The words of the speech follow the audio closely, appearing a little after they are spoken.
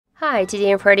Hi,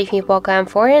 today I'm Freddy from Poco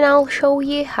and I'll show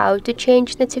you how to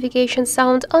change notification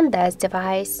sound on this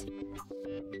device.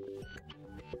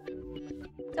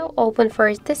 So open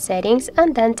first the settings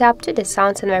and then tap to the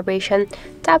sounds and vibration,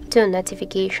 tap to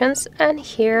notifications, and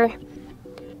here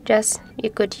you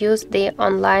could use the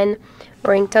online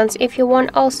ringtones if you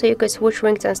want. Also you could switch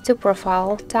ringtones to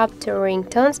profile, tap to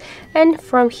ringtones, and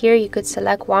from here you could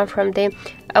select one from the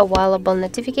available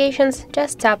notifications.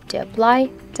 Just tap to apply,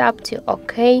 tap to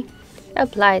OK,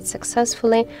 apply it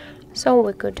successfully. So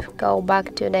we could go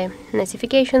back to the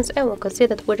notifications and we could see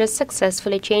that we just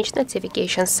successfully changed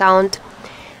notification sound.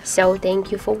 So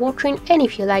thank you for watching, and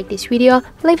if you like this video,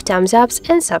 leave thumbs ups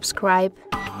and subscribe.